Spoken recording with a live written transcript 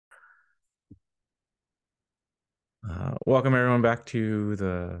Welcome everyone back to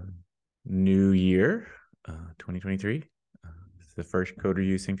the new year, 2023. This is the first code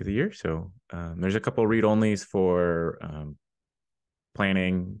review sync of the year. So there's a couple read-onlys for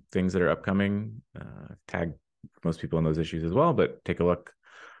planning things that are upcoming. Tag most people in those issues as well, but take a look.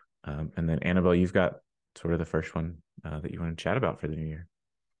 And then Annabelle, you've got sort of the first one that you want to chat about for the new year.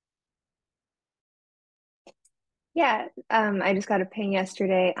 Yeah, I just got a ping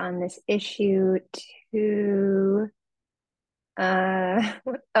yesterday on this issue to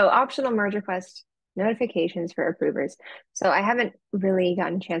optional merge request notifications for approvers. So I haven't really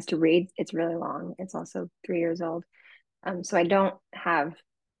gotten a chance to read. It's really long. It's also 3 years old. So I don't have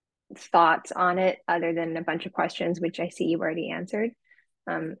thoughts on it other than a bunch of questions, which I see you've already answered.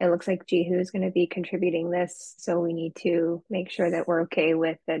 It looks like Jihu is going to be contributing this, so we need to make sure that we're okay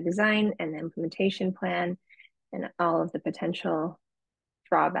with the design and the implementation plan and all of the potential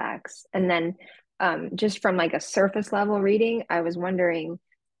drawbacks. And then just from like a surface level reading, I was wondering,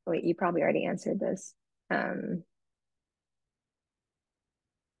 wait, you probably already answered this. No,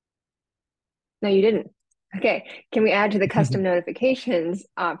 you didn't. Okay, can we add to the custom notifications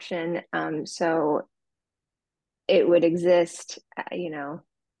option so it would exist,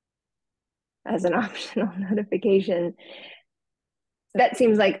 as an optional notification? That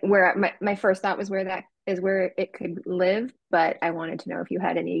seems like where my first thought was where that is where it could live, but I wanted to know if you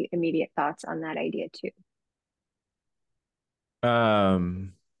had any immediate thoughts on that idea too.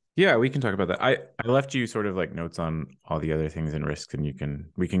 Yeah, we can talk about that. I left you sort of like notes on all the other things and risks, and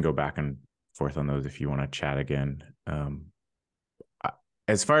we can go back and forth on those if you want to chat again.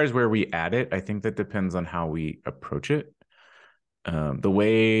 As far as where we add it, I think that depends on how we approach it. The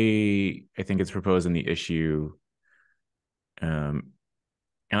way I think it's proposed in the issue, and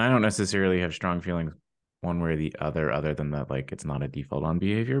I don't necessarily have strong feelings one way or the other than that, like it's not a default on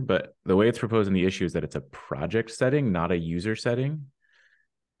behavior, but the way it's proposed in the issue is that it's a project setting, not a user setting.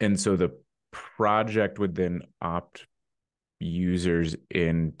 And so the project would then opt users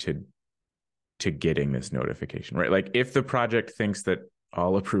into getting this notification, right? Like if the project thinks that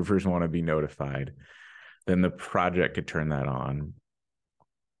all approvers want to be notified, then the project could turn that on.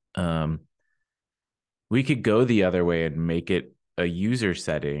 We could go the other way and make it a user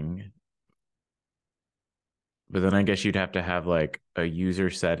setting, but then I guess you'd have to have like a user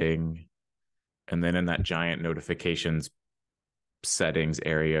setting, and then in that giant notifications settings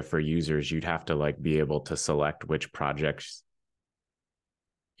area for users, you'd have to like be able to select which projects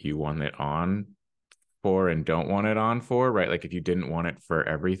you want it on for and don't want it on for, right? Like if you didn't want it for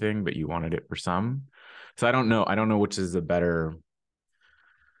everything, but you wanted it for some. So I don't know which is the better.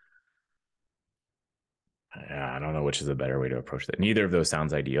 I don't know which is a better way to approach that. Neither of those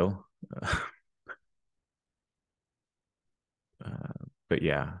sounds ideal. But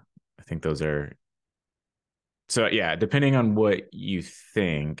yeah, I think those are. So yeah, depending on what you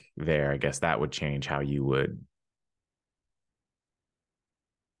think there, I guess that would change how you would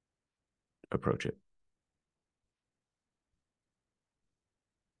approach it.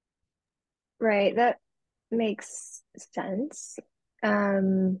 Right, that makes sense.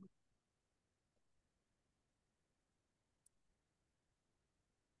 Um,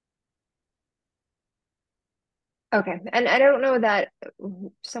 okay, and I don't know that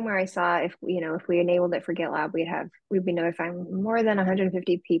somewhere I saw if we enabled it for GitLab, we'd be notifying more than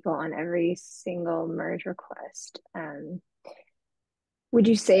 150 people on every single merge request. Would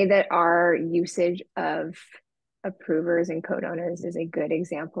you say that our usage of approvers and code owners is a good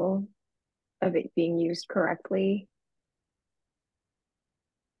example of it being used correctly?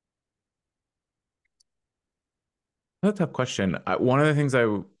 That's a tough question. One of the things I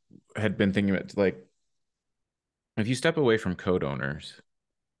had been thinking about, like, if you step away from code owners,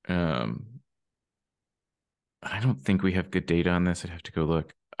 um, I don't think we have good data on this. I'd have to go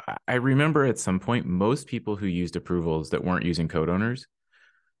look. I remember at some point, most people who used approvals that weren't using code owners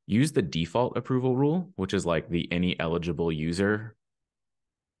used the default approval rule, which is like the any eligible user,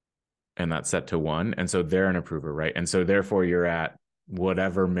 and that's set to 1. And so they're an approver, right? And so therefore you're at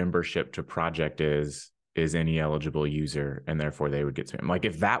whatever membership to project is any eligible user, and therefore they would get spam. Like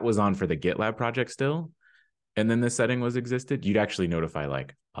if that was on for the GitLab project still, and then this setting was existed, you'd actually notify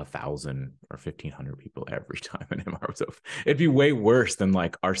like 1,000 or 1,500 people every time an MR was open. It'd be way worse than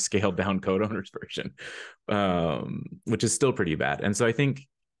like our scaled down code owners version, which is still pretty bad. And so I think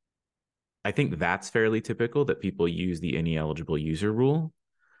that's fairly typical that people use the any eligible user rule.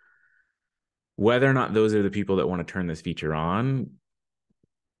 Whether or not those are the people that want to turn this feature on,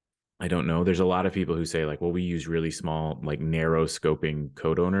 I don't know. There's a lot of people who say like, well, we use really small, like narrow scoping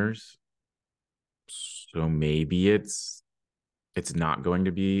code owners. So maybe it's not going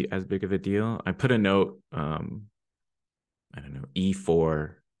to be as big of a deal. I put a note I don't know,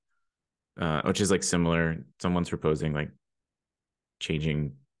 E4, which is like similar. Someone's proposing like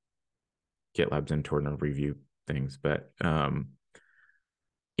changing GitLab's internal review things, but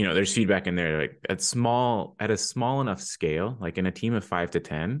there's feedback in there like at a small enough scale, like in a team of 5 to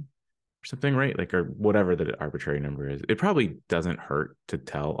 10 or something, right? Like, or whatever the arbitrary number is. It probably doesn't hurt to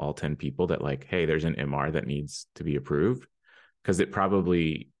tell all 10 people that, like, hey, there's an MR that needs to be approved, because it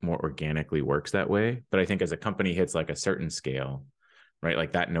probably more organically works that way. But I think as a company hits like a certain scale, right,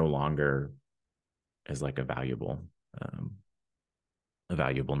 like that no longer is like um, a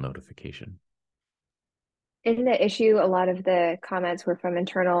valuable notification. In the issue, a lot of the comments were from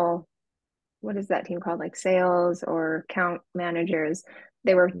internal, what is that team called? Like sales or account managers.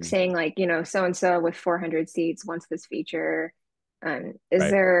 They were saying like, so and so with 400 seats wants this feature.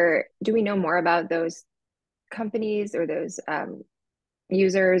 Right. Do we know more about those companies or those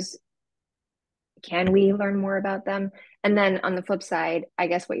users? Can we learn more about them? And then on the flip side, I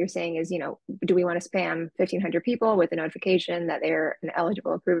guess what you're saying is, do we want to spam 1,500 people with a notification that they're an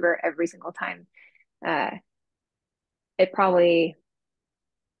eligible approver every single time? Uh, it probably,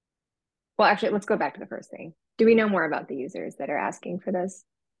 well, actually, let's go back to the first thing. Do we know more about the users that are asking for this?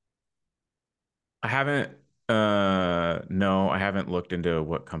 I haven't no, I haven't looked into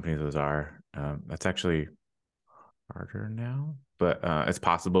what companies those are. That's actually harder now, but it's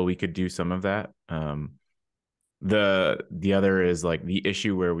possible we could do some of that. The other is like the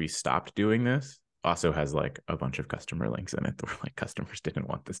issue where we stopped doing this also has like a bunch of customer links in it where like customers didn't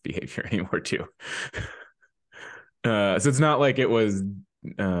want this behavior anymore too. So it's not like it was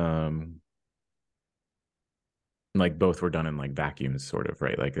um like both were done in like vacuums, sort of,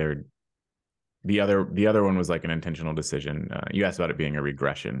 right? Like they're the other one was like an intentional decision. You asked about it being a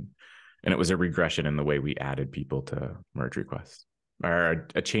regression, and it was a regression in the way we added people to merge requests, or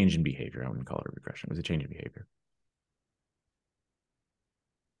a change in behavior. I wouldn't call it a regression. It was a change in behavior.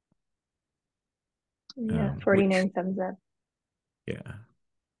 Yeah, Which 49 thumbs up. Yeah,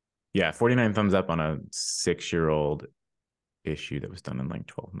 yeah, 49 thumbs up on a 6-year-old issue that was done in like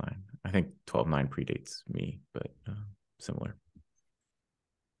 12.9. I think 12.9 predates me, but similar.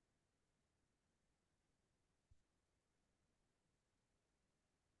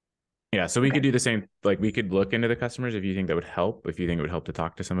 Yeah, so we Okay. could do the same. Like we could look into the customers if you think that would help. If you think it would help to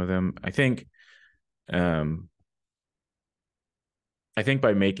talk to some of them, um, I think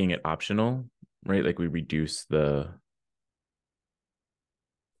by making it optional, right? Like we reduce the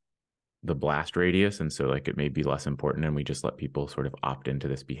blast radius, and so like it may be less important, and we just let people sort of opt into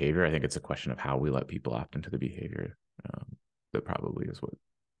this behavior. I think it's a question of how we let people opt into the behavior. That probably is what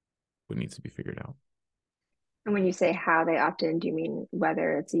needs to be figured out. And when you say how they opt in, do you mean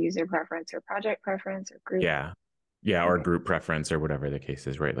whether it's a user preference or project preference or group? Yeah, yeah, or Okay. group preference or whatever the case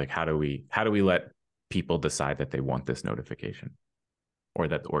is, right? Like how do we let people decide that they want this notification, or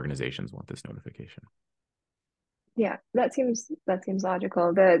that the organizations want this notification? Yeah, that seems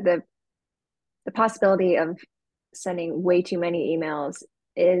logical. The possibility of sending way too many emails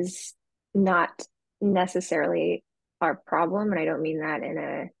is not necessarily our problem, and I don't mean that in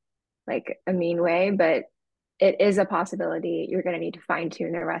a mean way, but it is a possibility. You're going to need to fine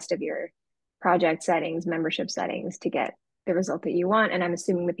tune the rest of your project settings, membership settings to get the result that you want. And I'm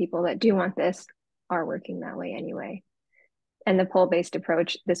assuming the people that do want this are working that way anyway. And the poll based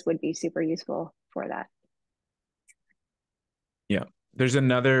approach, this would be super useful for that. Yeah. There's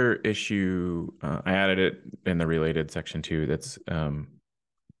another issue. I added it in the related section too. That's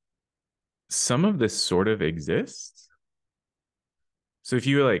some of this sort of exists. So if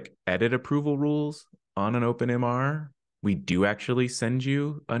you like edit approval rules on an OpenMR, we do actually send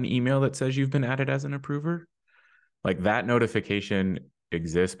you an email that says you've been added as an approver. Like that notification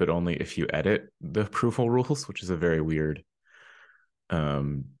exists, but only if you edit the approval rules, which is a very weird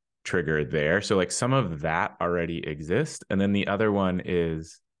um, trigger there. So like some of that already exists. And then the other one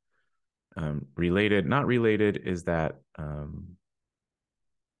is related, not related, is that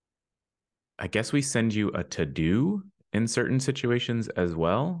I guess we send you a to do in certain situations as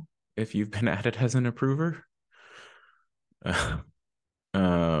well if you've been added as an approver.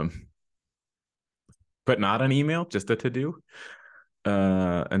 um, but not an email, just a to do.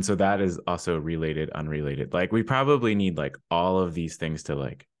 And so that is also related, unrelated. Like we probably need like all of these things to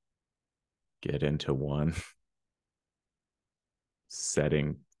like get into one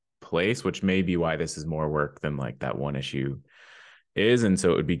setting place, which may be why this is more work than like that one issue is. And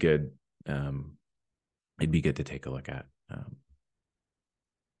so um, it'd be good to take a look at.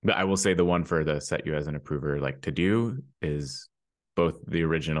 But I will say the one for the set you as an approver, like to do, is both the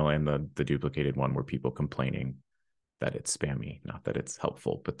original and the duplicated one were people complaining that it's spammy, not that it's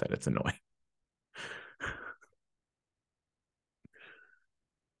helpful, but that it's annoying.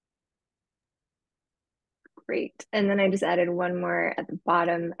 Great. And then I just added one more at the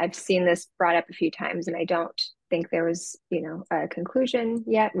bottom. I've seen this brought up a few times, and I don't think there was, a conclusion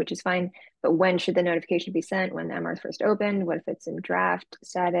yet, which is fine. But when should the notification be sent? When the MR is first opened? What if it's in draft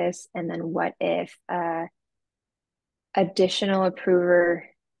status? And then what if additional approver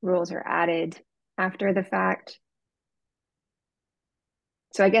rules are added after the fact?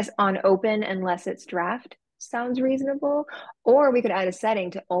 So I guess on open unless it's draft sounds reasonable. Or we could add a setting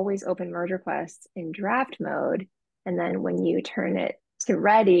to always open merge requests in draft mode. And then when you turn it to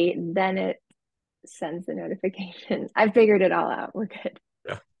ready, then it sends the notification. I figured it all out. We're good.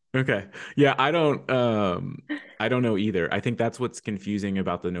 Yeah. Okay. Yeah, I don't know either. I think that's what's confusing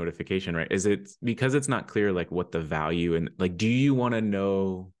about the notification, right? Is it because it's not clear like what the value and like do you want to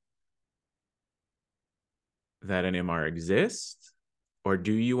know that an MR exists or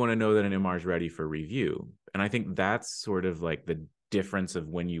do you want to know that an MR is ready for review? And I think that's sort of like the difference of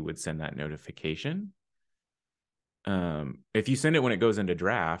when you would send that notification. If you send it when it goes into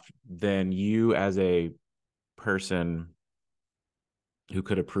draft, then you as a person who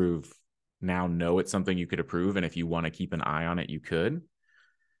could approve now know it's something you could approve. And if you want to keep an eye on it, you could.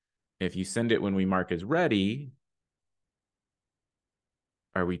 If you send it when we mark as ready,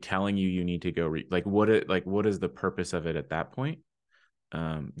 are we telling you you need to go what is the purpose of it at that point?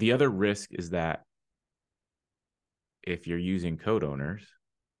 The other risk is that if you're using code owners,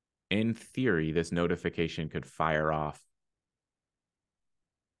 in theory, this notification could fire off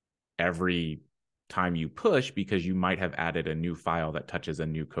every time you push because you might have added a new file that touches a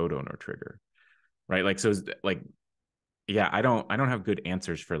new code owner trigger, right? Like, so like, yeah, I don't have good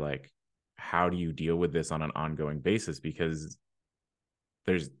answers for like, how do you deal with this on an ongoing basis? Because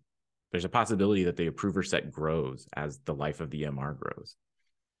there's a possibility that the approver set grows as the life of the MR grows.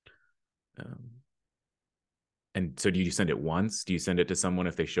 And so do you send it once? Do you send it to someone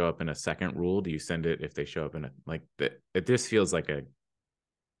if they show up in a second rule? Do you send it if they show up in a like that? It just feels like it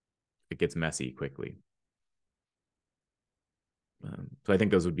gets messy quickly. So I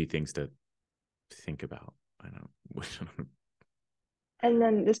think those would be things to think about. I don't. And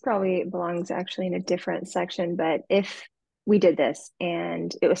then this probably belongs actually in a different section, but if we did this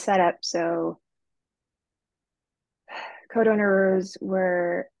and it was set up so code owners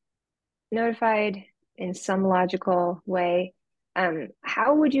were notified in some logical way,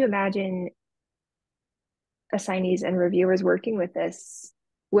 how would you imagine assignees and reviewers working with this?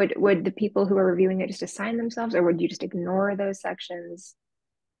 Would the people who are reviewing it just assign themselves, or would you just ignore those sections?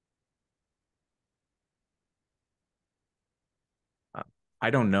 I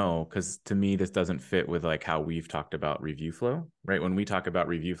don't know because to me this doesn't fit with like how we've talked about review flow, right? When we talk about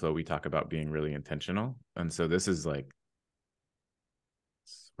review flow, we talk about being really intentional, and so this is like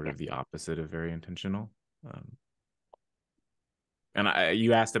sort Yeah. of the opposite of very intentional. Um, and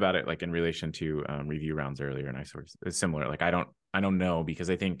you asked about it like in relation to review rounds earlier, and I sort of it's similar. Like I don't know because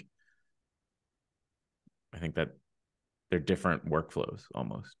I think that they're different workflows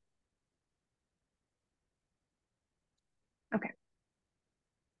almost. Okay.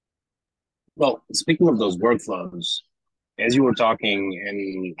 Well, speaking of those workflows, as you were talking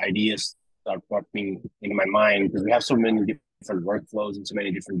and ideas start popping into my mind, because we have so many different workflows and so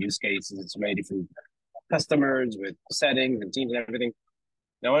many different use cases and so many different customers with settings and teams and everything.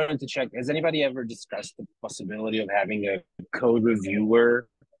 Now, I wanted to check, has anybody ever discussed the possibility of having a code reviewer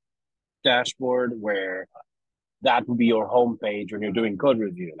dashboard where that would be your homepage when you're doing code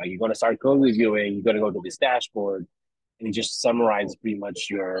review? Like you're going to start code reviewing, you're going to go to this dashboard and it just summarizes pretty much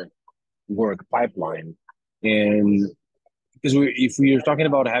your work pipeline. And because if we are talking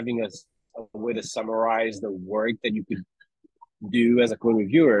about having a way to summarize the work that you could do as a code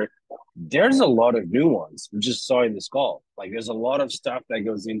reviewer, there's a lot of nuance. We just saw in this call. Like there's a lot of stuff that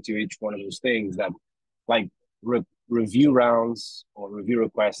goes into each one of those things that, like review rounds or review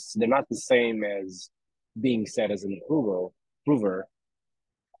requests, they're not the same as being set as an approver.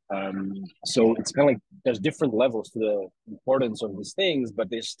 So it's kind of like there's different levels to the importance of these things, but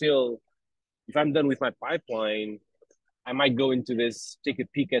there's still, if I'm done with my pipeline, I might go into this, take a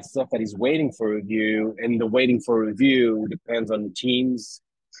peek at stuff that is waiting for review, and the waiting for review depends on the teams,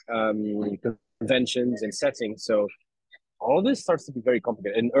 conventions, and settings. So all of this starts to be very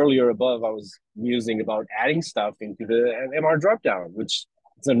complicated. And earlier above, I was musing about adding stuff into the MR dropdown, which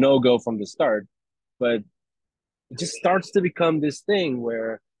it's a no-go from the start, but it just starts to become this thing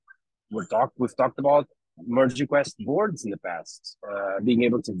where we've talked about merge request boards in the past, being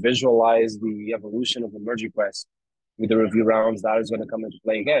able to visualize the evolution of the merge request with the review rounds that is going to come into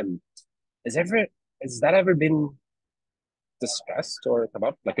play again. Has that ever been discussed or come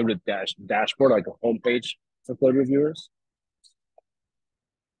up like a dashboard, like a homepage for code reviewers?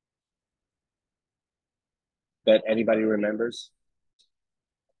 that anybody remembers?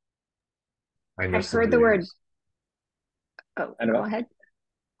 I know I've some of heard the the word. names. Oh, go Annabelle? ahead.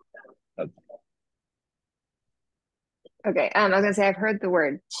 Uh, Okay. I was gonna say I've heard the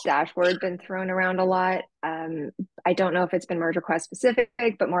word dashboard been thrown around a lot. I don't know if it's been merge request specific,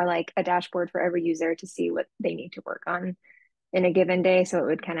 but more like a dashboard for every user to see what they need to work on in a given day. So it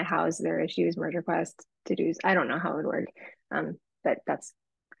would kind of house their issues, merge requests, to dos. I don't know how it would work. But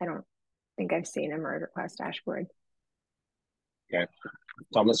I don't think I've seen a merge request dashboard. Okay.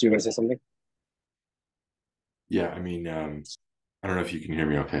 Thomas, you were going to say something? Yeah, I mean, I don't know if you can hear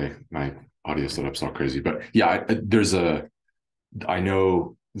me okay. My audio setup's all crazy, but yeah, I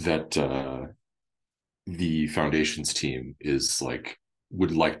know that the foundations team is like,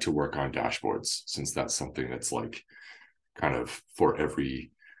 would like to work on dashboards, since that's something that's like kind of for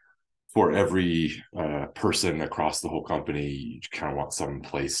every person across the whole company. You kind of want some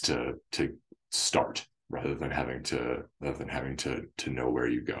place to start, rather than having to know where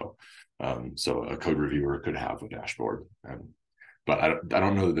you go. So a code reviewer could have a dashboard, but I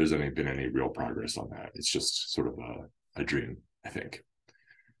don't know that there's been any real progress on that. It's just sort of a dream, I think.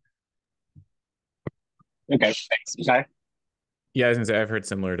 Okay, thanks. Okay. Yeah, I was gonna say I've heard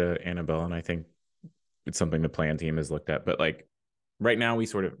similar to Annabelle, and I think it's something the plan team has looked at. But like right now,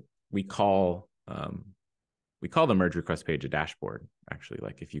 we call we call the merge request page a dashboard. Actually,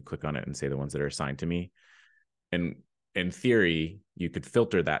 like if you click on it and say the ones that are assigned to me, and in theory, you could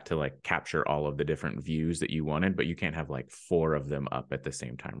filter that to like capture all of the different views that you wanted, but you can't have like 4 of them up at the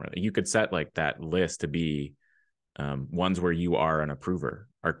same time. Right? You could set like that list to be ones where you are an approver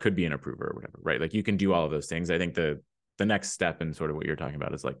or could be an approver or whatever, right? Like you can do all of those things. I think the next step in sort of what you're talking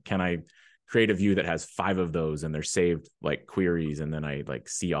about is like, can I create a view that has 5 of those and they're saved like queries, and then I like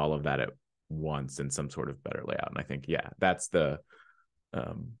see all of that at once in some sort of better layout. And I think, yeah,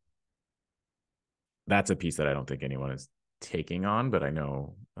 um, that's a piece that I don't think anyone is taking on, but I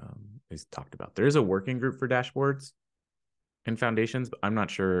know is talked about. There is a working group for dashboards and foundations, but I'm not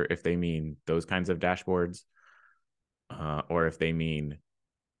sure if they mean those kinds of dashboards or if they mean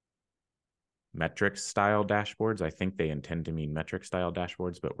metric style dashboards. I think they intend to mean metric style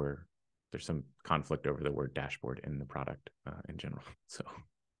dashboards, but there's some conflict over the word dashboard in the product in general. So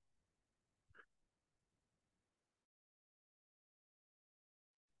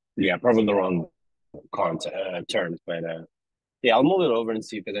Yeah, probably the wrong terms, but yeah, I'll move it over and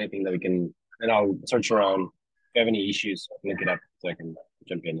see if there's anything that we can, and I'll search around. If you have any issues, link it up so I can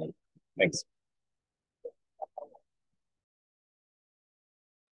jump in. And thanks.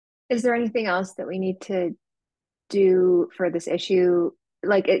 Is there anything else that we need to do for this issue?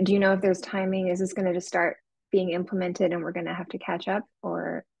 Like, do you know if there's timing? Is this going to just start being implemented and we're going to have to catch up,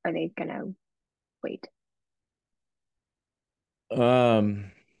 or are they going to wait?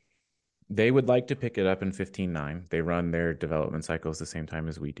 They would like to pick it up in 15.9. They run their development cycles the same time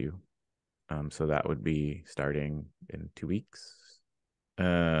as we do. So that would be starting in 2 weeks. But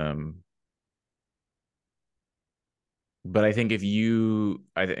I think I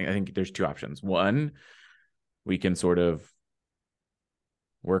think there's 2 options. One, we can sort of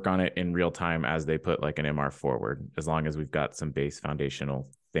work on it in real time as they put like an MR forward, as long as we've got some base foundational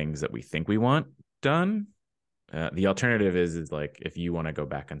things that we think we want done. The alternative is like if you want to go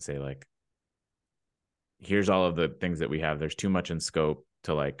back and say like, here's all of the things that we have. There's too much in scope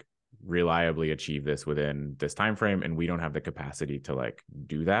to like reliably achieve this within this time frame, and we don't have the capacity to like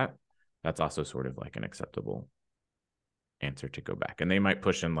do that. That's also sort of like an acceptable answer to go back. And they might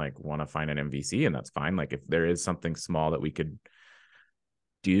push and like want to find an MVC, and that's fine. Like if there is something small that we could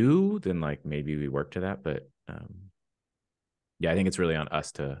do, then like maybe we work to that. But yeah, I think it's really on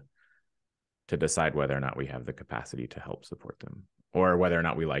us to decide whether or not we have the capacity to help support them, or whether or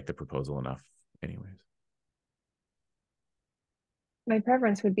not we like the proposal enough anyways. My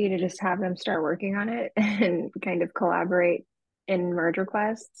preference would be to just have them start working on it and kind of collaborate in merge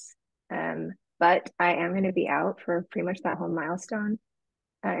requests. But I am going to be out for pretty much that whole milestone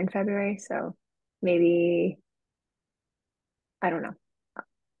in February. So maybe, I don't know.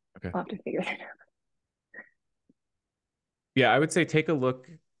 Okay. I'll have to figure that out. Yeah, I would say take a look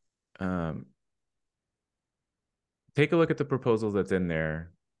at the proposal that's in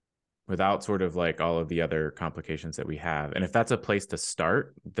there without sort of like all of the other complications that we have. And if that's a place to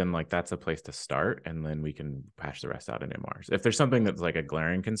start, then like that's a place to start, and then we can patch the rest out in MRs. If there's something that's like a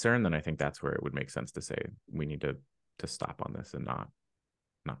glaring concern, then I think that's where it would make sense to say we need to stop on this and not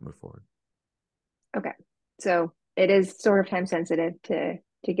move forward. Okay. So it is sort of time sensitive to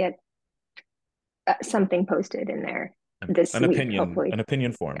get something posted in there this An week, opinion, hopefully. an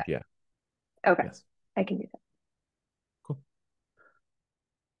opinion formed. Yeah. Okay. Yes. I can do that. Cool.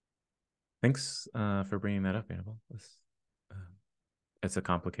 Thanks for bringing that up, Annabelle. It's a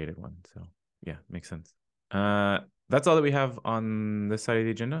complicated one, so yeah, makes sense. That's all that we have on this side of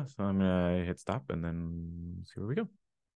the agenda. So I'm gonna hit stop and then see where we go.